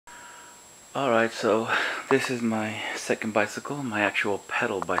Alright, so this is my second bicycle, my actual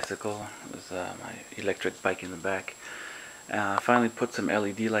pedal bicycle. There's my electric bike in the back. I finally put some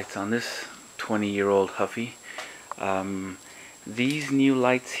LED lights on this 20-year-old Huffy. These new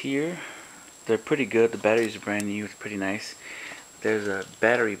lights here, they're pretty good. The batteries are brand new, it's pretty nice. There's a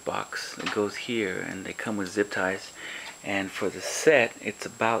battery box that goes here, and they come with zip ties. And for the set, it's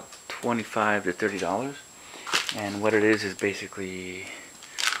about $25 to $30. And what it is basically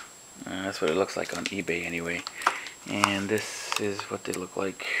that's what it looks like on eBay anyway. And this is what they look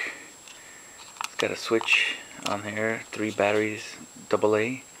like. It's got a switch on there, 3 batteries,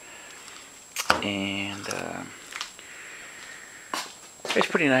 AA, and it's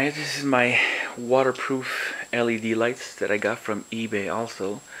pretty nice. This is my waterproof LED lights that I got from eBay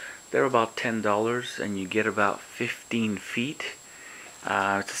also. They're about $10 and you get about 15 feet.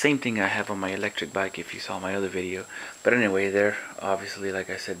 It's the same thing I have on my electric bike if you saw my other video. But anyway, they're obviously, like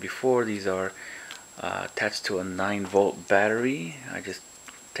I said before, these are attached to a 9-volt battery. I just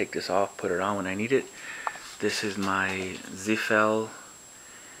take this off, put it on when I need it. This is my Zfel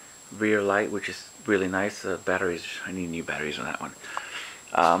rear light, which is really nice. The batteries, I need new batteries on that one.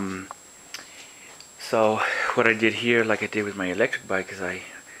 So what I did here, like I did with my electric bike, is I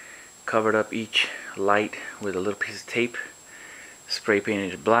covered up each light with a little piece of tape, spray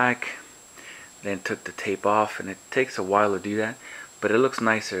painted it black, then took the tape off, and it takes a while to do that, but it looks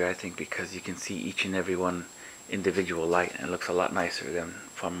nicer, I think, because you can see each and every one individual light, and it looks a lot nicer than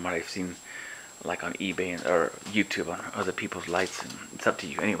from what I've seen like on eBay or YouTube on other people's lights. And it's up to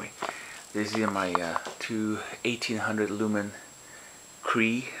you. Anyway, these are my two 1800 lumen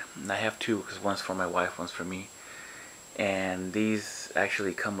Cree, and I have two because one's for my wife, one's for me. And these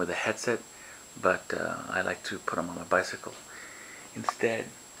actually come with a headset, but I like to put them on my bicycle instead.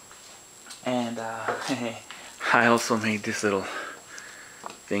 And I also made this little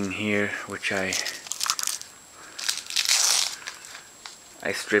thing here, which I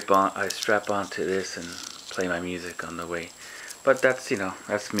strap onto this and play my music on the way. But that's,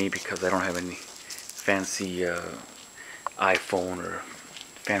 that's me, because I don't have any fancy iPhone or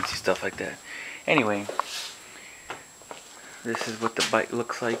fancy stuff like that. Anyway, this is what the bike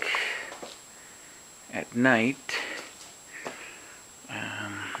looks like at night.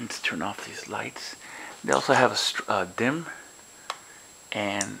 Let's turn off these lights. They also have a dim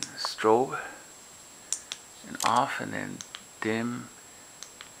and strobe, and off, and then dim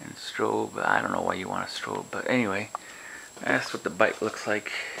and strobe. I don't know why you want a strobe, but anyway, that's what the bike looks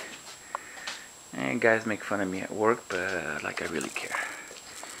like. And guys make fun of me at work, but like, I really care.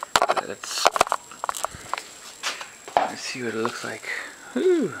 Let's see what it looks like.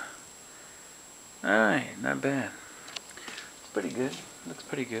 Whew. Alright, not bad. Pretty good. Looks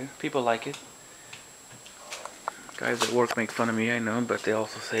pretty good. People like it. Guys at work make fun of me, I know, but they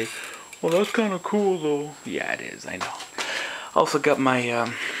also say, well, that's kind of cool though. Yeah, it is, I know. Also got my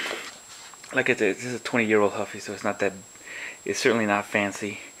like I said, this is a 20-year-old Huffy, so it's not that, it's certainly not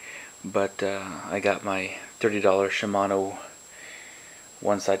fancy, but I got my $30 Shimano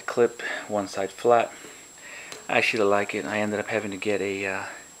one side clip, one side flat. I actually like it. I ended up having to get a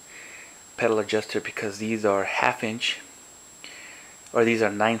pedal adjuster because these are 1/2 inch, or these are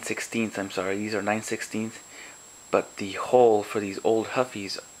 9/16. I'm sorry, these are 9/16, but the hole for these old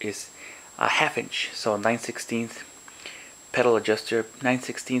Huffies is a 1/2 inch, so 9/16 pedal adjuster,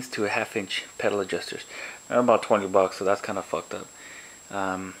 9/16 to a 1/2 inch pedal adjusters. They're about $20, so that's kind of fucked up.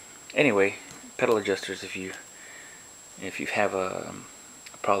 Anyway, pedal adjusters, if you have a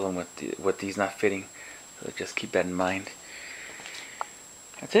problem with these not fitting, so just keep that in mind.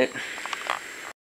 That's it.